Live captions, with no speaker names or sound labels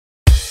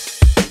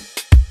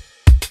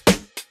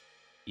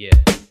Yeah,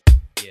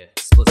 yeah,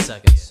 split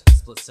seconds,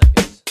 split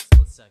seconds,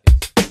 split seconds,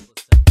 split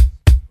seconds.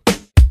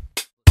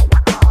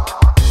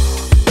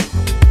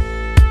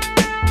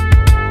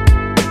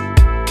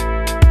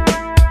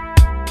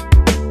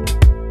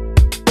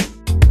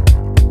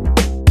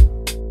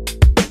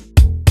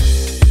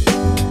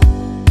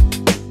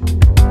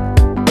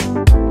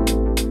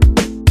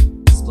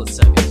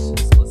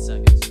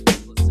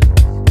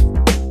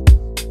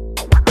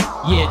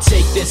 Yeah,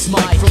 take this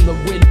mic from the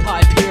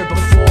windpipe here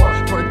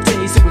before. For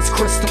days it was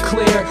crystal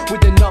clear,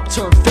 with an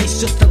upturned face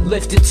just to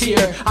lift a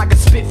tear. I could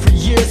spit for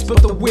years,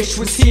 but the wish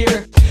was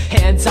here.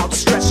 Hands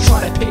outstretched,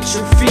 trying to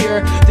picture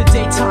fear. The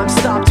daytime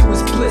stopped, it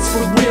was bliss for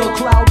real.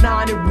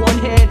 Cloud9 in one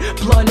hand,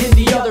 blunt in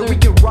the other. We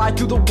can ride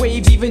through the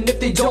waves even if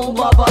they don't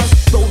love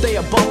us. Though they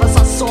above us,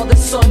 I saw the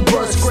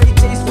sunburst. Gray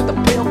days with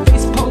a pale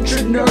face,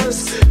 punctured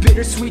nerves.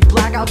 Bittersweet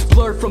blackouts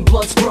blurred from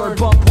blood spurred.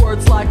 Bump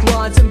words like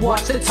lines and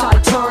watch the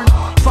tide turn.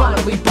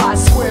 Finally by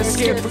square,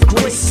 scared for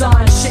grace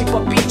signs. Shape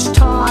up each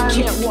time,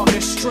 can't walk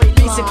a straight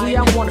line. Basically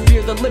I wanna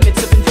fear the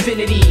limits of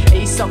infinity.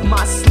 Ace up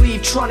my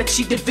sleeve, trying to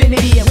cheat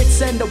divinity. And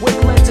wits end the whip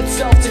lends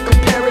itself to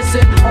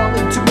comparison. All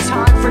in due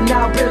time, for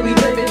now barely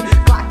living.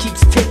 Clock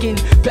keeps ticking,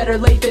 better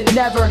late than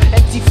never.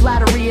 Empty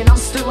flattery and I'm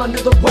still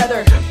under the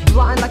weather.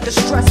 Blind like the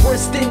stress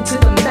burst into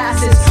the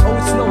masses. Oh,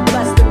 it's no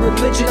less than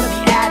religion of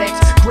the addict.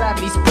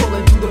 Gravity's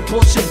pulling through the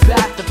bullshit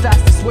back. The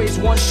fastest way is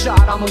one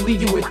shot, I'ma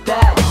leave you with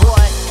that.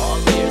 What? All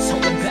ears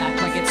holding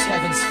back like it's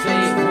heaven's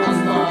fate.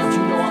 One love,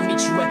 you know I'll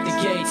meet you at the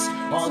gates.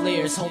 All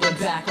ears holding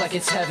back like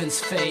it's heaven's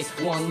fate.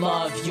 One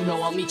love, you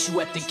know I'll meet you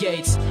at the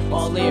gates.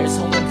 All ears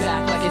holding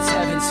back like it's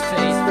heaven's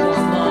fate.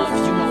 One love,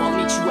 you know I'll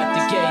meet you at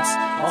the gates.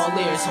 All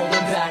ears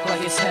holding back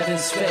like it's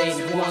heaven's fate.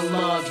 One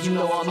love, you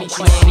know I'll meet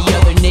you. Any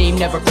other name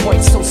never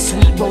quite so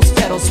sweet. Rose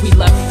petals we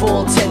left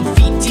full, 10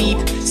 feet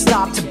deep.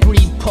 Stop to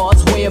breathe,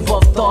 pause way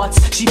above thoughts.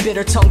 She bit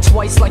her tongue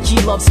twice like he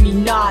loves me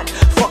not.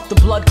 Fuck the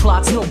blood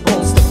clots, no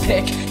bones to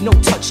pick. No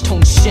touch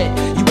tone shit,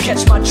 you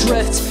catch my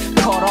drift.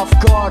 Caught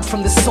off guard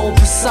from the soul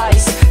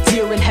precise.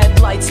 Deer in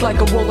headlights like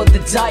a roll of the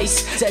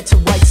dice. Dead to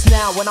rights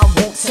now and I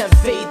won't tempt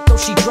fate. Though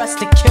she dressed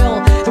to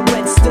kill, the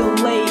rent's still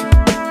late.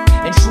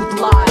 And truth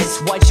lies,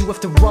 why'd you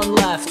have to run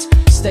left?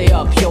 Stay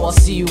up, yo, I'll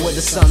see you where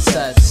the sun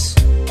sets.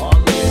 All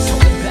ears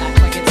holding back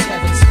like it's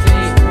heaven's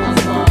fate. One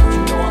love, you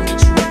know I'll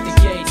meet you at the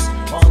gates.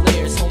 All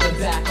ears holding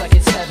back like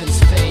it's heaven's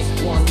fate.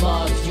 One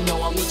love, you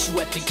know I'll meet you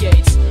at the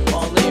gates.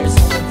 All ears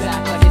holding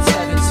back like it's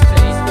heaven's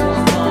fate.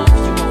 One love,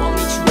 you know I'll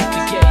meet you at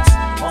the gates.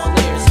 All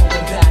ears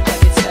holding back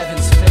like it's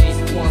heaven's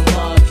fate. One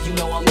love, you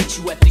know I'll meet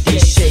you at the gates.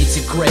 These shades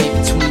of gray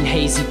between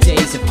hazy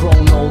days have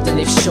grown old and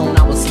they've shown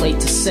I was late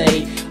to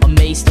say.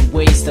 Amazed in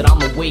ways that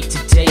I'm awake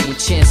today. When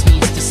chance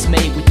meets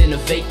dismay within a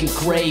vacant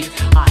grave.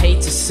 I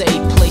hate to say,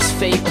 place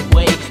fate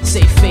away.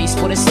 Save face,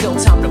 but it's still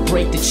time to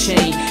break the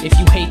chain. If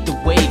you hate the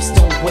waves,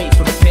 don't wait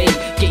for fate.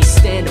 Gates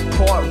stand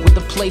apart with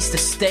a place to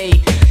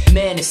stay.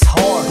 Man, it's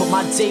hard, but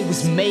my day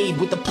was made.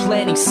 With a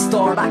planning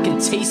start, I can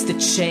taste the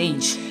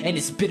change. And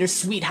it's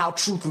bittersweet how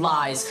truth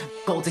lies.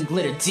 Golden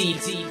glitter deep.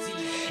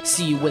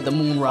 See you with the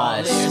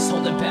moonrise. All ears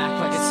holding back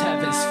like it's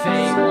heaven's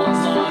fate. One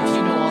love,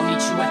 you know I'll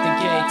meet you at the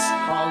gates.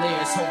 All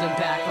ears holding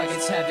back like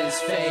it's heaven's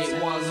fate.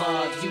 One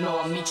love, you know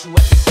I'll meet you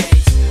at the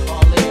gates.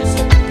 All ears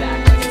holding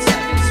back.